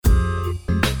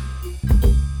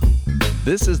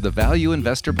This is the Value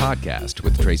Investor Podcast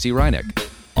with Tracy Reinick.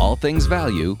 All things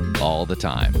value, all the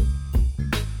time.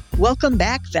 Welcome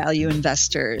back, value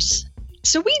investors.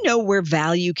 So we know where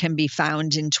value can be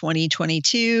found in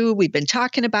 2022. We've been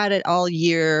talking about it all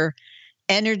year.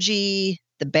 Energy,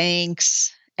 the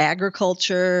banks,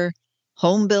 agriculture,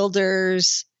 home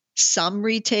builders, some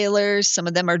retailers. Some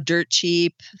of them are dirt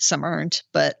cheap, some aren't,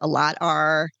 but a lot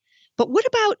are. But what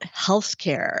about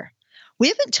healthcare? We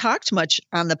haven't talked much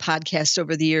on the podcast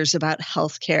over the years about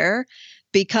healthcare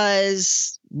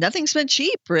because nothing's been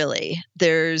cheap, really.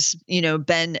 There's,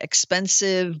 been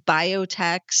expensive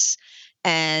biotechs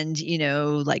and,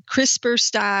 like CRISPR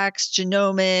stocks,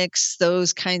 genomics,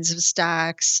 those kinds of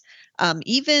stocks.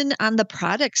 Even on the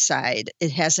product side,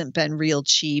 it hasn't been real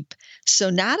cheap.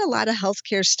 So not a lot of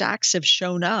healthcare stocks have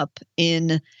shown up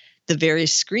in the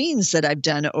various screens that I've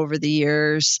done over the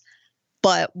years.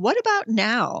 But what about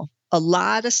now? A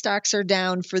lot of stocks are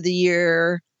down for the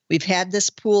year. We've had this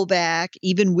pullback.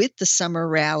 Even with the summer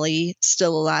rally,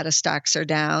 still a lot of stocks are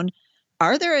down.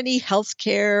 Are there any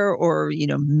healthcare or,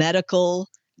 medical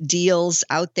deals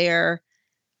out there?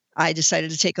 I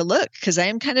decided to take a look because I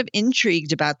am kind of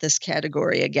intrigued about this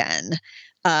category again.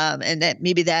 And that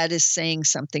maybe that is saying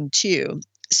something too.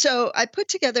 So I put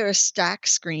together a stock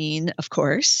screen, of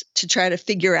course, to try to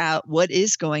figure out what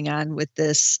is going on with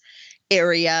this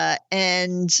area.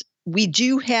 And we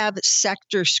do have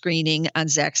sector screening on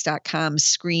Zacks.com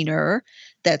screener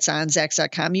that's on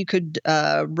Zacks.com. You could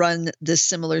run the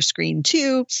similar screen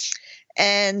too.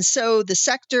 And so the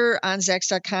sector on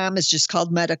Zacks.com is just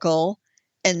called medical.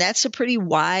 And that's a pretty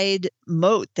wide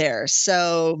moat there.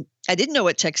 So I didn't know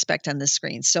what to expect on this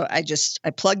screen. So I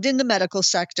plugged in the medical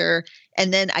sector,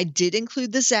 and then I did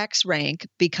include the Zacks rank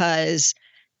because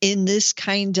in this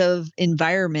kind of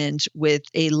environment with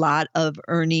a lot of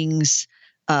earnings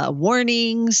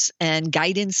warnings and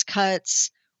guidance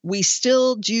cuts, we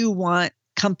still do want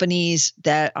companies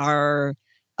that are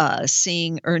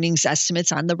seeing earnings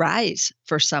estimates on the rise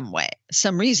for some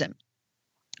reason.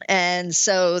 And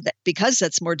so because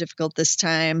that's more difficult this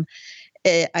time,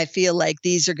 I feel like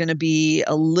these are going to be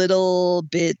a little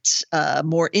bit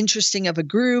more interesting of a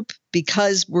group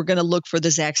because we're going to look for the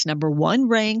Zacks number one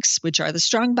ranks, which are the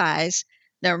strong buys.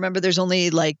 Now, remember, there's only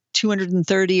like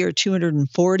 230 or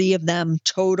 240 of them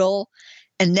total.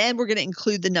 And then we're going to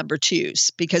include the number twos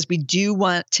because we do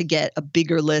want to get a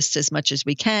bigger list as much as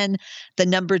we can. The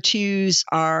number twos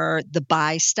are the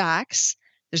buy stocks.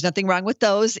 There's nothing wrong with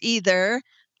those either.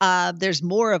 There's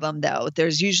more of them, though.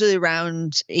 There's usually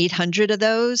around 800 of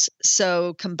those.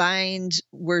 So combined,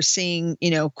 we're seeing,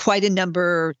 quite a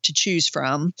number to choose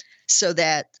from. So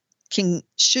that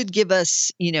should give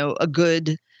us, a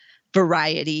good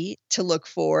variety to look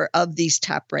for of these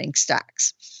top ranked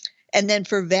stocks. And then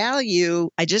for value,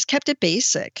 I just kept it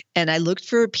basic and I looked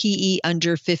for a PE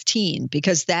under 15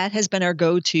 because that has been our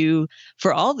go-to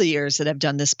for all the years that I've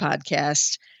done this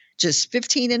podcast. Just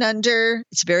 15 and under.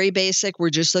 It's very basic. We're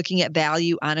just looking at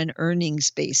value on an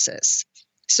earnings basis.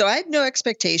 So I had no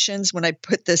expectations when I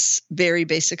put this very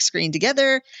basic screen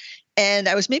together. And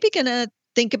I was maybe going to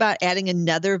think about adding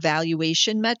another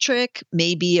valuation metric,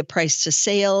 maybe a price to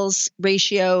sales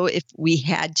ratio if we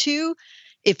had to.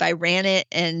 If I ran it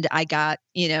and I got,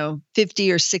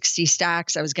 50 or 60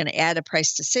 stocks, I was going to add a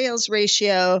price to sales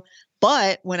ratio.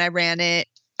 But when I ran it,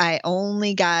 I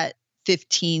only got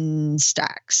 15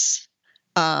 stocks.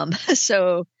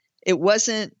 So it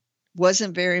wasn't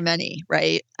very many,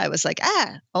 right? I was like,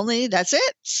 only that's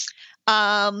it.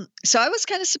 So I was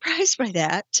kind of surprised by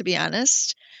that, to be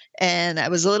honest. And I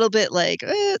was a little bit like,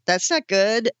 that's not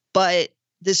good. But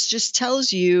this just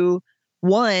tells you,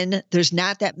 one, there's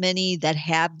not that many that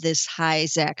have this high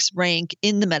Zacks rank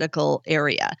in the medical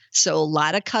area. So a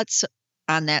lot of cuts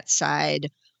on that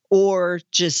side, or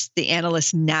just the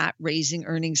analysts not raising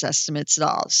earnings estimates at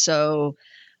all. So,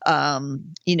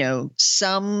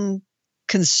 some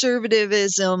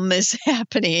conservatism is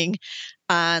happening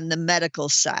on the medical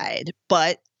side,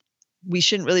 but we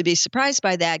shouldn't really be surprised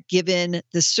by that given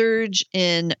the surge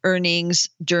in earnings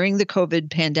during the COVID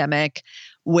pandemic,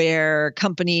 where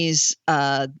companies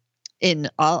in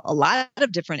a lot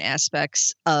of different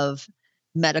aspects of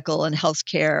medical and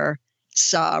healthcare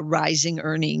saw rising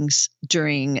earnings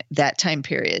during that time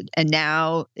period. And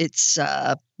now it's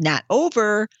not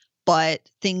over, but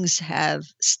things have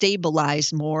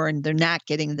stabilized more and they're not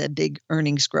getting the big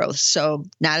earnings growth. So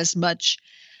not as much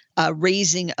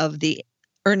raising of the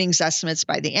earnings estimates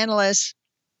by the analysts.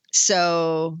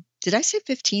 So did I say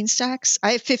 15 stocks?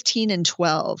 I have 15 and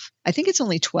 12. I think it's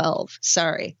only 12.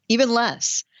 Sorry, even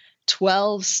less.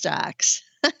 12 stocks.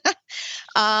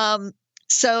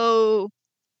 So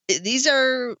these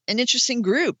are an interesting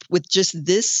group with just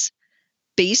this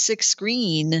basic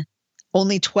screen.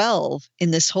 Only 12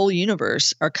 in this whole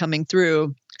universe are coming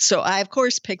through. So I, of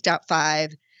course, picked out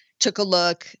 5, took a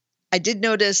look. I did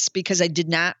notice, because I did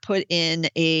not put in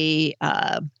a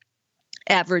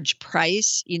average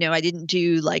price, I didn't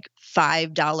do like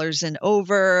 $5 and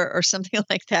over or something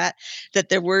like that, that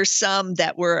there were some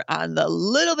that were on the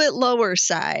little bit lower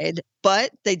side,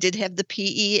 but they did have the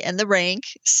PE and the rank.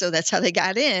 So that's how they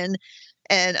got in.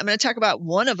 And I'm going to talk about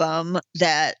one of them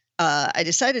that I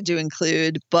decided to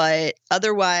include, but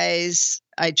otherwise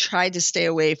I tried to stay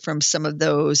away from some of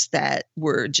those that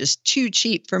were just too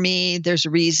cheap for me. There's a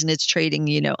reason it's trading,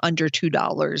 under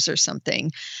 $2 or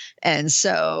something. And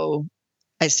so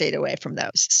I stayed away from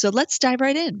those. So let's dive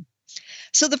right in.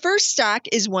 So the first stock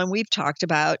is one we've talked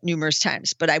about numerous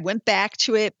times, but I went back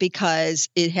to it because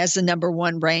it has the number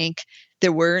 1 rank.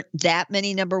 There weren't that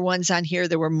many number 1s on here.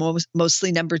 There were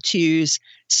mostly number 2s.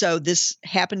 So this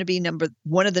happened to be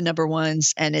one of the number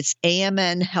 1s, and it's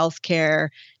AMN Healthcare,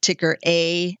 ticker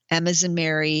A, M as in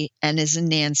Mary, N as in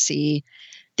Nancy.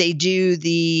 They do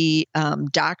the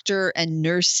doctor and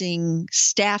nursing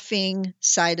staffing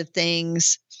side of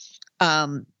things.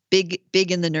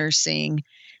 Big in the nursing.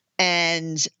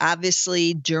 And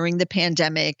obviously during the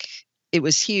pandemic, it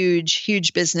was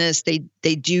huge business.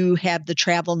 They do have the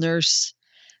travel nurse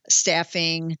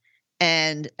staffing,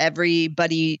 and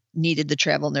everybody needed the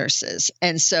travel nurses.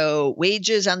 And so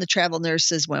wages on the travel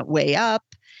nurses went way up,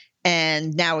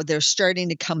 and now they're starting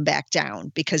to come back down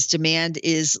because demand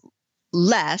is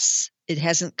less. It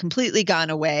hasn't completely gone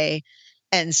away.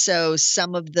 And so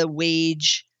some of the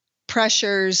wage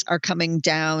pressures are coming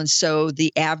down. So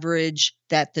the average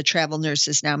that the travel nurse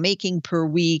is now making per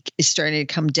week is starting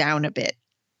to come down a bit.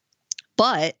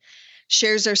 But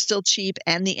shares are still cheap,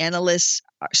 and the analysts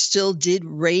still did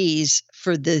raise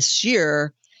for this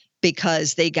year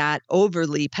because they got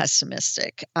overly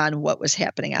pessimistic on what was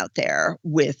happening out there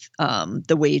with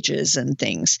the wages and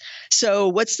things. So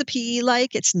what's the PE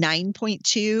like? It's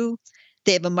 9.2.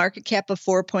 They have a market cap of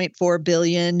 $4.4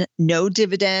 billion, no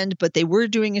dividend, but they were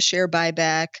doing a share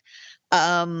buyback.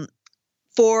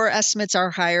 4 estimates are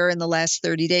higher in the last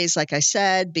 30 days, like I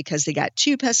said, because they got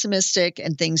too pessimistic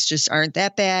and things just aren't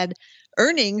that bad.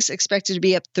 Earnings expected to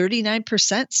be up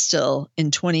 39% still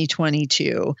in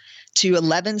 2022 to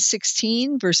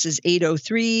 1116 versus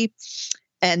 803.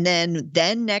 And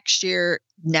then next year,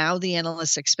 now the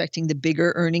analysts expecting the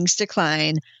bigger earnings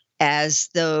decline as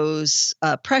those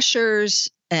pressures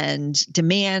and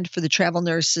demand for the travel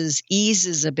nurses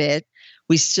eases a bit.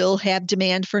 We still have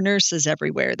demand for nurses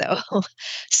everywhere, though.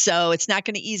 So it's not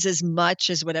going to ease as much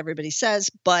as what everybody says,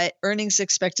 but earnings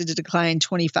expected to decline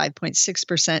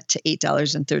 25.6% to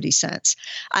 $8.30.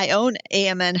 I own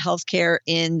AMN Healthcare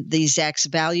in the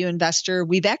Zacks Value Investor.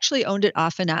 We've actually owned it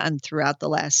off and on throughout the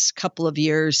last couple of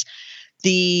years.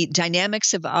 The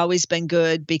dynamics have always been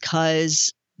good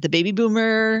because the baby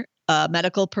boomer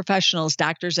medical professionals,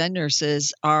 doctors and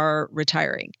nurses, are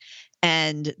retiring.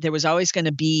 And there was always going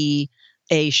to be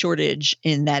a shortage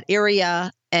in that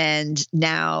area. And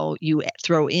now you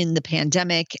throw in the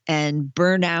pandemic and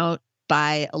burnout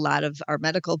by a lot of our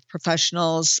medical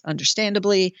professionals,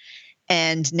 understandably.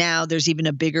 And now there's even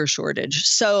a bigger shortage.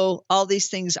 So all these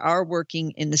things are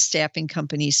working in the staffing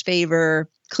company's favor,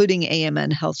 including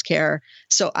AMN Healthcare.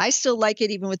 So I still like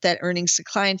it even with that earnings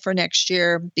decline for next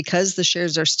year because the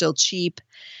shares are still cheap.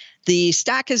 The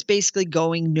stock is basically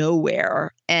going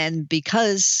nowhere. And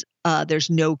because there's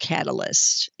no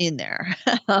catalyst in there,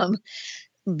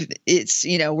 it's,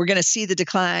 we're going to see the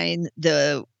decline.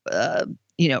 The,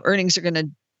 earnings are going to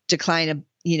decline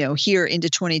here into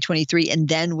 2023, and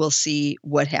then we'll see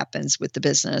what happens with the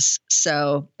business.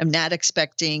 So I'm not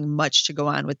expecting much to go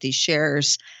on with these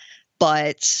shares,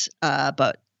 but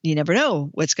you never know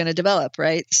what's going to develop,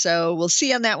 right? So we'll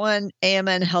see on that one.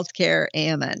 AMN Healthcare,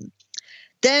 AMN.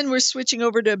 Then we're switching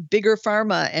over to bigger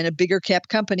pharma and a bigger cap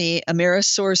company,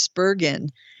 AmerisourceBergen.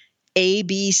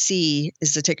 ABC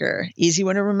is the ticker. Easy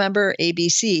one to remember,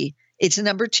 ABC. It's a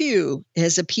number 2. It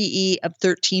has a PE of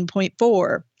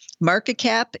 13.4. Market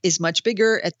cap is much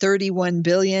bigger at $31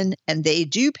 billion, and they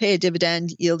do pay a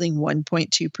dividend yielding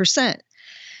 1.2%.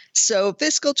 So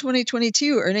fiscal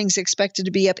 2022 earnings expected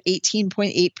to be up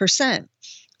 18.8%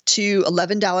 to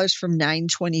 $11 from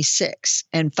 $9.26.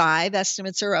 And 5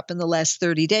 estimates are up in the last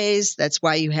 30 days. That's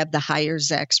why you have the higher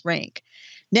Zacks rank.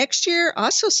 Next year,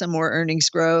 also some more earnings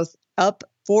growth, up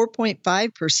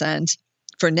 4.5%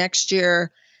 for next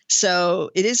year.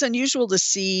 So it is unusual to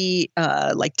see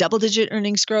like double-digit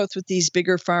earnings growth with these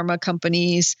bigger pharma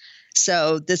companies.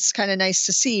 So this is kind of nice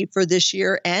to see for this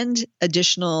year and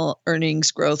additional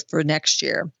earnings growth for next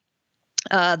year.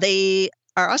 They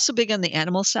are also big on the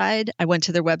animal side. I went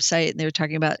to their website and they were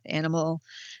talking about animal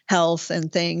health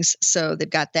and things. So they've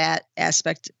got that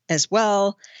aspect as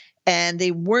well. And they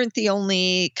weren't the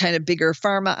only kind of bigger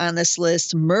pharma on this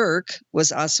list. Merck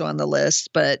was also on the list,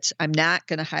 but I'm not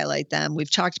going to highlight them.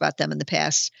 We've talked about them in the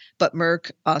past, but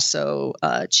Merck also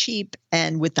cheap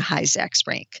and with the high Zacks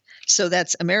rank. So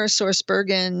that's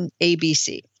AmerisourceBergen,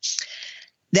 ABC.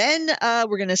 Then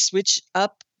we're going to switch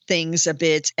up things a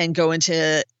bit and go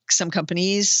into some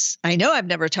companies I know I've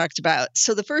never talked about.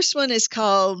 So the first one is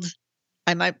called,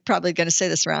 I might probably going to say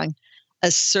this wrong,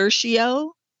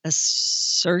 Assertio.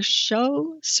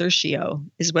 Assertio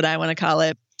is what I want to call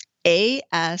it.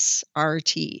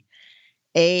 ASRT.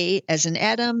 A as in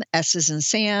Adam, S as in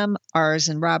Sam, R as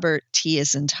in Robert, T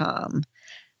as in Tom.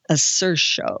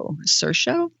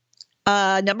 Assertio.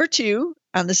 Number 2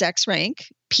 on the Zacks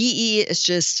rank, PE is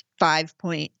just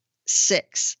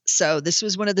 5.6. So this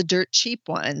was one of the dirt cheap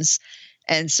ones.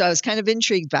 And so I was kind of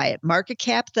intrigued by it. Market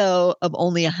cap, though, of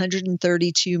only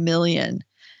 132 million.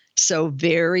 So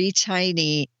very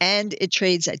tiny. And it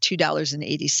trades at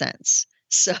 $2.80.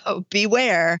 So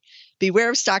beware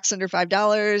of stocks under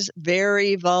 $5.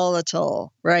 Very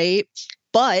volatile, right?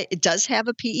 But it does have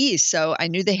a PE. So I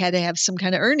knew they had to have some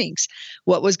kind of earnings.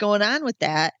 What was going on with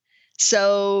that?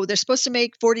 So they're supposed to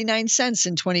make 49 cents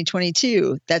in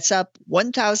 2022. That's up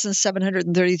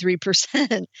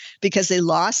 1,733% because they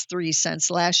lost 3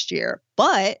 cents last year.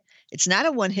 But it's not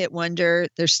a one-hit wonder.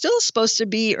 They're still supposed to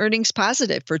be earnings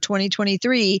positive for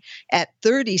 2023 at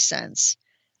 30 cents.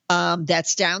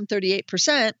 That's down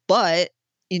 38%. But,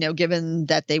 given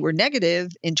that they were negative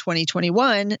in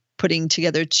 2021, putting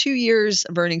together 2 years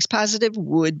of earnings positive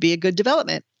would be a good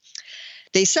development.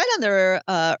 They said on their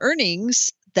earnings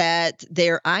that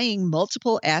they're eyeing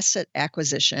multiple asset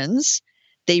acquisitions.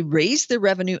 They raised their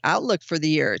revenue outlook for the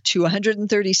year to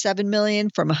 137 million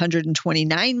from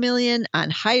 129 million on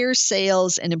higher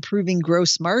sales and improving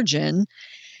gross margin.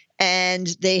 And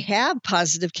they have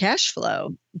positive cash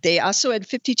flow. They also had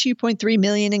 52.3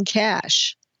 million in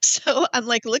cash. So I'm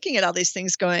like looking at all these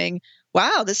things going,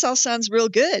 wow, this all sounds real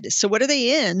good. So what are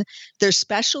they in? They're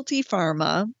specialty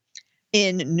pharma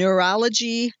in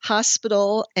neurology,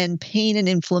 hospital, and pain and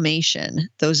inflammation.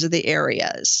 Those are the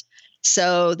areas.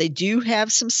 So they do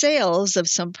have some sales of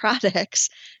some products.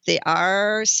 They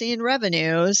are seeing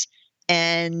revenues,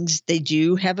 and they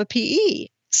do have a PE.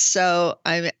 So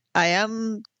I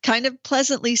am kind of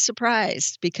pleasantly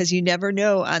surprised because you never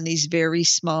know on these very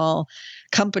small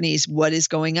companies what is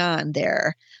going on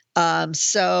there.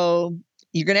 So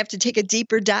you're going to have to take a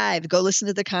deeper dive, go listen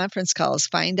to the conference calls,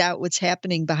 find out what's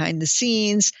happening behind the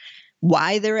scenes,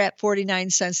 why they're at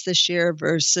 49 cents this year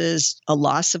versus a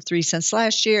loss of 3 cents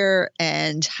last year,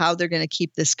 and how they're going to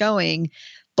keep this going.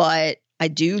 But I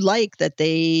do like that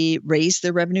they raised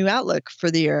their revenue outlook for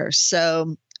the year.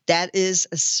 So that is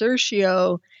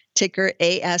Assertio, ticker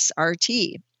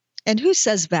ASRT. And who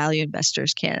says value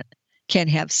investors can't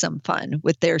have some fun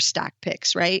with their stock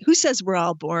picks, right? Who says we're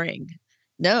all boring?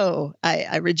 No,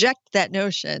 I reject that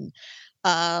notion.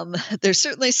 There's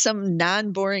certainly some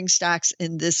non-boring stocks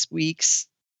in this week's.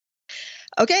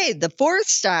 Okay, the fourth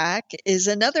stock is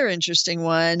another interesting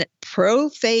one,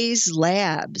 Prophase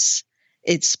Labs.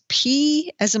 It's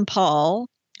P as in Paul,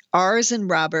 R as in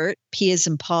Robert, P as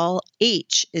in Paul,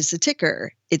 H is the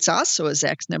ticker. It's also a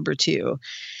Zacks number 2.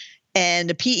 And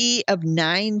a PE of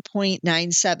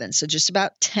 9.97, so just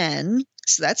about 10.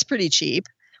 So that's pretty cheap.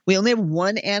 We only have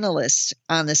one analyst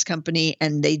on this company,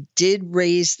 and they did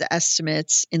raise the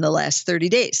estimates in the last 30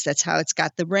 days. That's how it's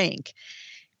got the rank.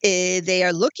 They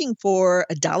are looking for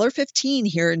 $1.15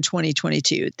 here in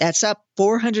 2022. That's up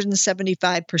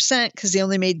 475% because they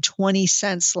only made 20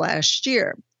 cents last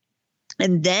year.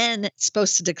 And then it's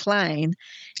supposed to decline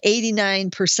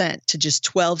 89% to just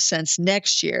 12 cents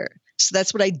next year. So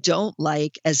that's what I don't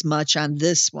like as much on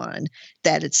this one,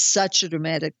 that it's such a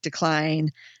dramatic decline,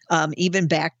 even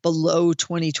back below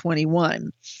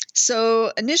 2021.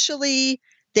 So initially,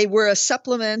 they were a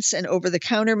supplements and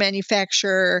over-the-counter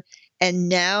manufacturer, and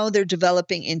now they're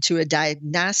developing into a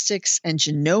diagnostics and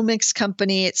genomics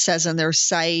company, it says on their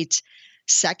site.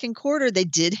 Second quarter, they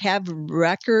did have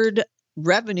record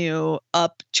revenue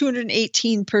up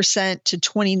 218% to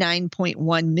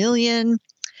 29.1 million.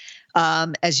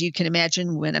 As you can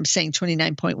imagine, when I'm saying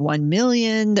 29.1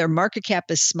 million, their market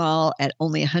cap is small at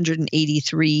only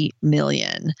 183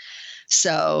 million.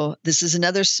 So this is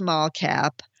another small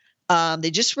cap.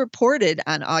 They just reported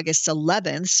on August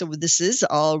 11th, so this is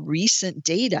all recent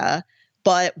data.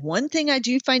 But one thing I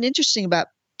do find interesting about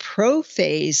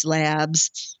Prophase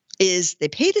Labs is they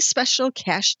paid a special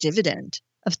cash dividend.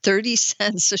 of 30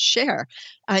 cents a share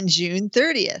on June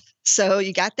 30th. So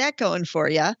you got that going for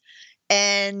you.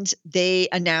 And they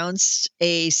announced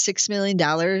a $6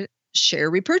 million share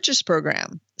repurchase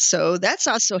program. So that's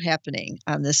also happening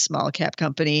on this small cap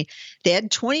company. They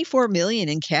had 24 million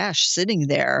in cash sitting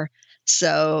there.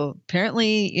 So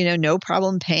apparently, no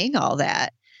problem paying all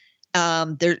that.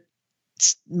 They're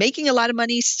making a lot of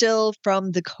money still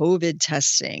from the COVID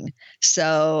testing.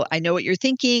 So I know what you're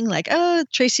thinking, like, oh,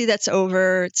 Tracy, that's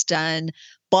over, it's done.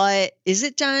 But is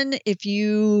it done if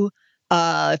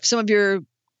if some of your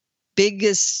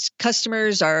biggest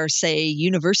customers are, say,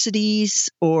 universities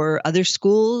or other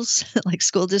schools, like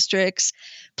school districts,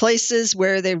 places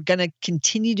where they're going to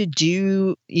continue to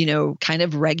do, kind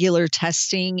of regular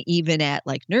testing, even at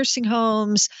like nursing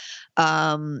homes,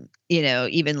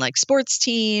 even like sports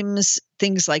teams,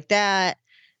 things like that.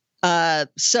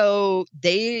 So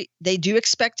they do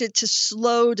expect it to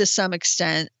slow to some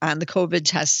extent on the COVID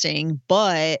testing,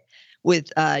 but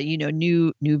with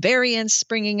new variants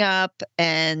springing up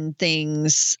and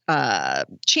things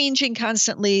changing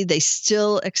constantly, they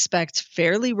still expect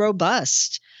fairly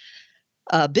robust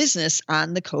business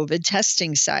on the COVID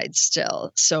testing side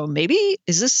still. So maybe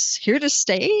is this here to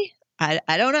stay? I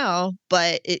don't know,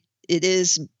 but it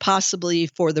is possibly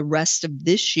for the rest of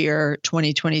this year,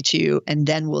 2022, and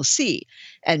then we'll see.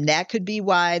 And that could be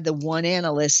why the one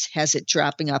analyst has it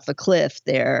dropping off a cliff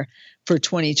there for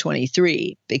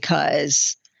 2023,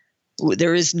 because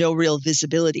there is no real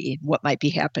visibility what might be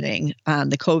happening on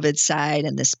the COVID side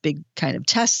and this big kind of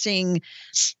testing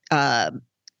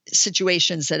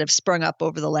situations that have sprung up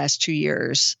over the last 2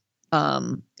 years.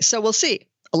 So we'll see.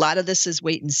 A lot of this is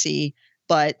wait and see,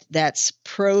 but that's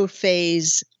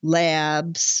Prophase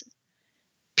Labs,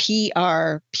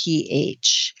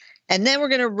 PRPH. And then we're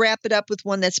going to wrap it up with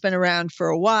one that's been around for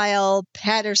a while,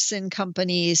 Patterson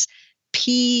Companies,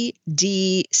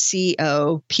 PDCO,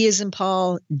 P as in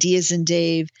Paul, D as in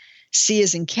Dave, C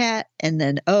as in cat, and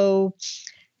then O.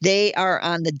 They are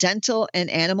on the dental and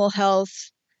animal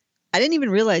health. I didn't even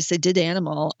realize they did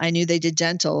animal. I knew they did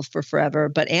dental for forever,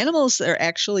 but animals are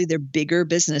actually their bigger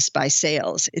business by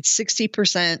sales. It's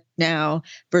 60% now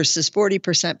versus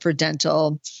 40% for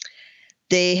dental.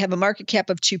 They have a market cap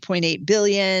of 2.8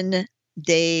 billion.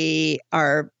 They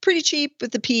are pretty cheap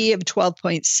with a P of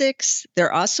 12.6.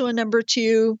 They're also a number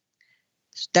 2.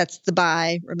 That's the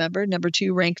buy. Remember, number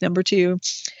 2, rank number 2.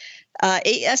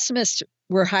 8 estimates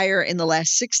were higher in the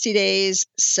last 60 days.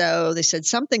 So they said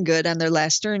something good on their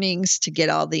last earnings to get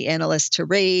all the analysts to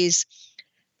raise.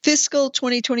 Fiscal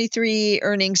 2023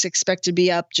 earnings expect to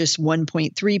be up just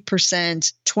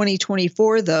 1.3%.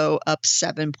 2024, though, up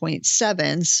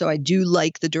 7.7%. So I do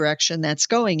like the direction that's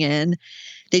going in.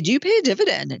 They do pay a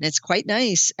dividend, and it's quite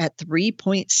nice at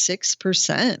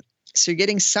 3.6%. So you're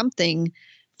getting something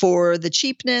for the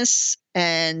cheapness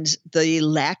and the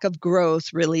lack of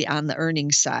growth really on the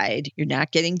earnings side. You're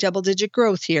not getting double-digit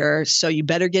growth here, so you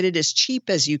better get it as cheap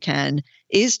as you can.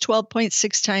 Is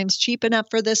 12.6 times cheap enough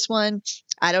for this one?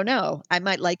 I don't know. I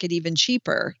might like it even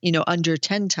cheaper, under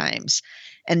 10 times.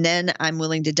 And then I'm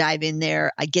willing to dive in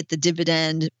there. I get the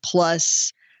dividend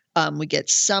plus we get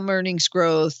some earnings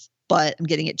growth, but I'm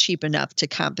getting it cheap enough to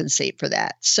compensate for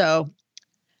that. So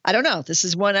I don't know. This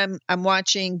is one I'm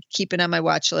watching, keeping on my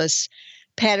watch list.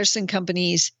 Patterson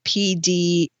Companies,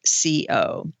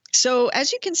 PDCO. So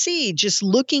as you can see, just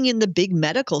looking in the big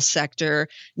medical sector,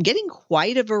 I'm getting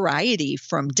quite a variety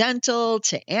from dental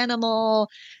to animal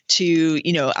to,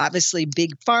 obviously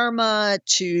big pharma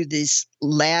to this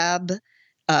lab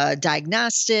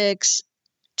diagnostics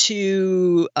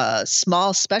to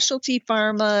small specialty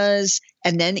pharmas,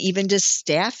 and then even just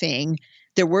staffing.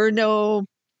 There were no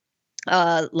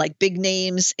like big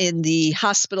names in the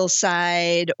hospital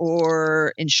side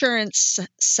or insurance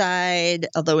side,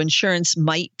 although insurance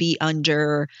might be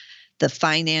under the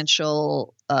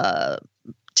financial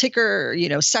ticker,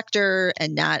 sector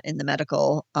and not in the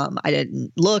medical. I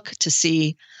didn't look to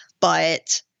see,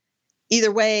 but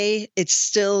either way, it's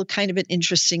still kind of an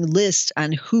interesting list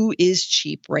on who is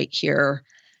cheap right here.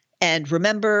 And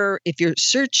remember, if you're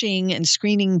searching and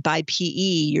screening by PE,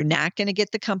 you're not going to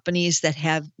get the companies that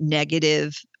have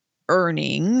negative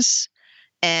earnings.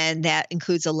 And that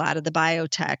includes a lot of the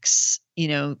biotechs,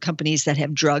 companies that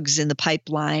have drugs in the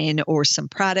pipeline or some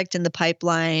product in the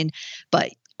pipeline, but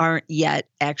aren't yet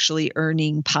actually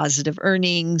earning positive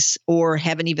earnings or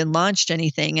haven't even launched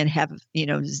anything and have,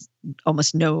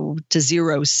 almost no to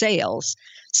zero sales.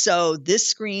 So this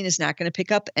screen is not going to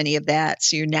pick up any of that.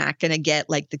 So you're not going to get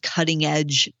like the cutting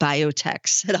edge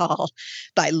biotechs at all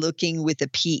by looking with a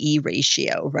PE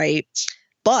ratio, right?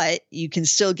 But you can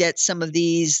still get some of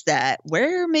these that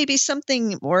where maybe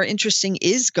something more interesting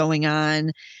is going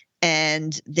on,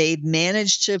 and they've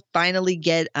managed to finally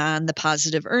get on the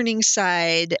positive earnings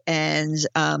side, and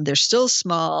they're still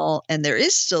small, and there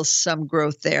is still some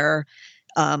growth there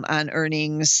on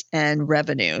earnings and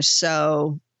revenue.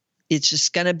 So it's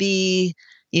just going to be,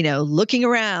 looking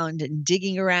around and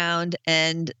digging around.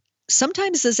 And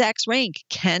sometimes the Zacks rank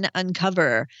can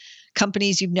uncover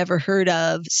companies you've never heard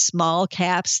of, small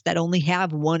caps that only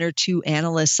have one or two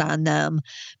analysts on them.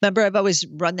 Remember, I've always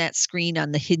run that screen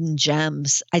on the hidden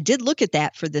gems. I did look at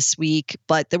that for this week,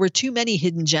 but there were too many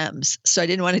hidden gems, so I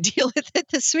didn't want to deal with it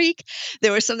this week.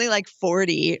 There was something like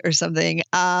 40 or something.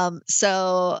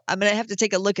 So I'm going to have to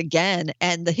take a look again.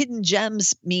 And the hidden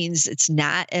gems means it's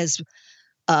not as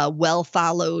well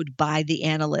followed by the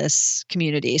analysts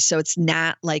community. So it's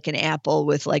not like an Apple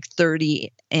with like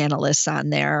 30 analysts on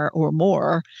there or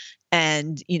more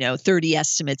and, 30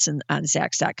 estimates on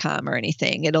Zacks.com or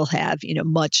anything. It'll have,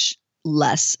 much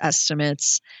less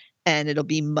estimates, and it'll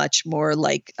be much more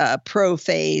like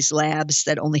ProPhase Labs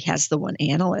that only has the one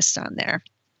analyst on there.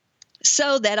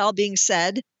 So that all being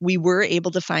said, we were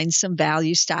able to find some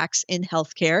value stocks in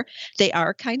healthcare. They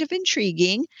are kind of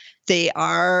intriguing. They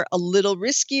are a little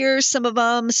riskier, some of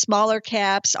them, smaller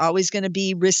caps, always going to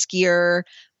be riskier,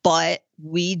 but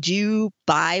we do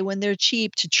buy when they're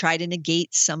cheap to try to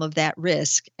negate some of that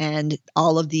risk. And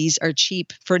all of these are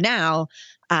cheap for now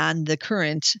on the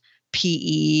current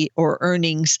PE or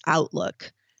earnings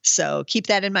outlook. So keep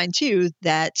that in mind too,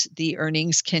 that the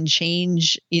earnings can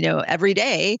change, every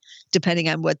day, depending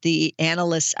on what the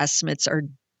analyst estimates are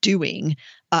doing.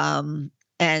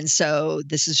 And so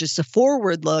this is just a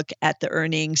forward look at the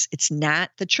earnings. It's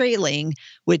not the trailing,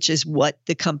 which is what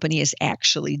the company has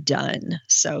actually done.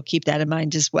 So keep that in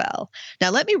mind as well.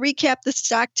 Now, let me recap the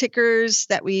stock tickers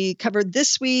that we covered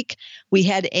this week. We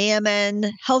had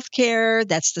AMN Healthcare,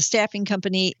 that's the staffing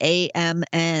company,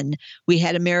 AMN. We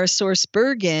had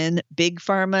AmerisourceBergen, Big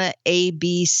Pharma,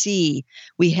 ABC.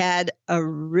 We had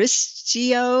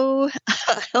Aristio,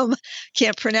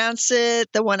 can't pronounce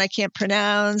it, the one I can't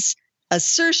pronounce.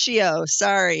 Assertio,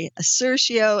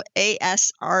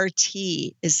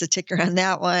 ASRT is the ticker on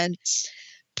that one.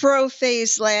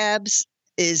 ProPhase Labs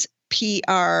is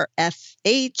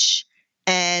PRFH,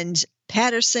 and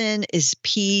Patterson is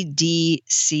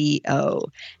PDCO.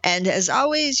 And as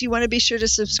always, you want to be sure to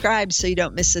subscribe so you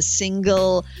don't miss a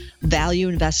single Value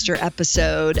Investor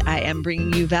episode. I am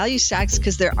bringing you value stocks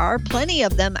because there are plenty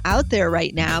of them out there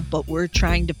right now, but we're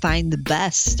trying to find the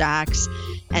best stocks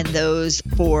and those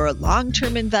for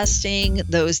long-term investing,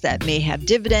 those that may have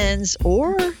dividends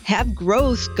or have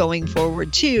growth going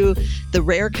forward too, the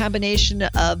rare combination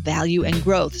of value and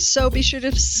growth. So be sure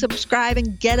to subscribe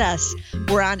and get us.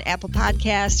 We're on Apple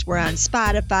Podcasts, we're on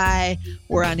Spotify,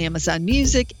 we're on Amazon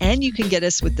Music, and you can get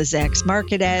us with the Zacks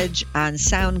Market Edge on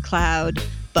SoundCloud.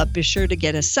 But be sure to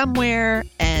get us somewhere,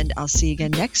 and I'll see you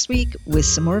again next week with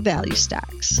some more value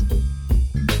stocks.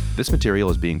 This material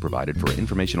is being provided for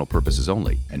informational purposes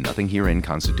only, and nothing herein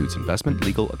constitutes investment,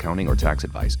 legal, accounting, or tax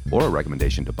advice, or a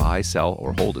recommendation to buy, sell,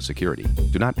 or hold a security.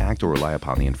 Do not act or rely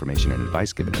upon the information and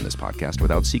advice given in this podcast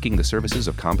without seeking the services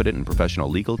of competent and professional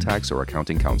legal, tax, or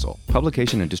accounting counsel.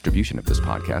 Publication and distribution of this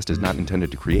podcast is not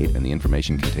intended to create, and the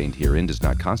information contained herein does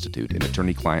not constitute an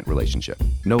attorney-client relationship.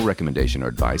 No recommendation or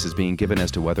advice is being given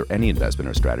as to whether any investment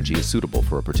or strategy is suitable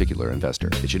for a particular investor.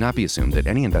 It should not be assumed that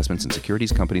any investments in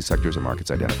securities, companies, sectors, or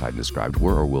markets identified and described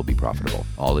were or will be profitable.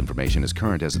 All information is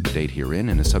current as of the date herein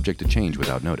and is subject to change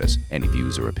without notice. Any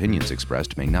views or opinions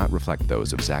expressed may not reflect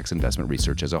those of Zacks Investment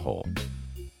Research as a whole.